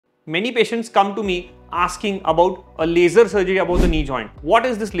Many patients come to me asking about a laser surgery about the knee joint. What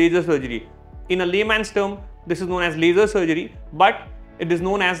is this laser surgery? In a layman's term, this is known as laser surgery, but it is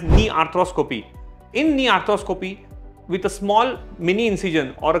known as knee arthroscopy. In knee arthroscopy, with a small mini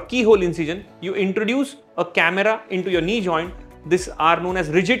incision or a keyhole incision, you introduce a camera into your knee joint. These are known as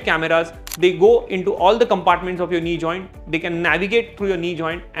rigid cameras. They go into all the compartments of your knee joint. They can navigate through your knee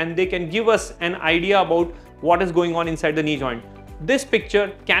joint and they can give us an idea about what is going on inside the knee joint. This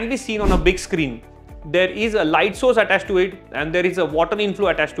picture can be seen on a big screen. There is a light source attached to it and there is a water inflow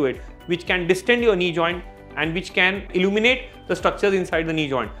attached to it, which can distend your knee joint and which can illuminate the structures inside the knee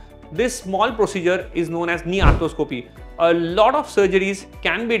joint. This small procedure is known as knee arthroscopy. A lot of surgeries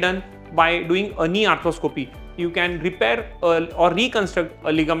can be done by doing a knee arthroscopy. You can repair or reconstruct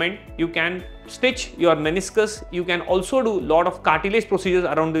a ligament. You can stitch your meniscus. You can also do a lot of cartilage procedures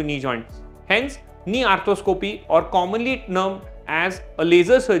around the knee joint. Hence, knee arthroscopy, or commonly termed as a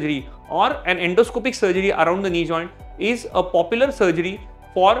laser surgery or an endoscopic surgery around the knee joint, is a popular surgery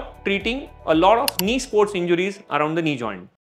for treating a lot of knee sports injuries around the knee joint.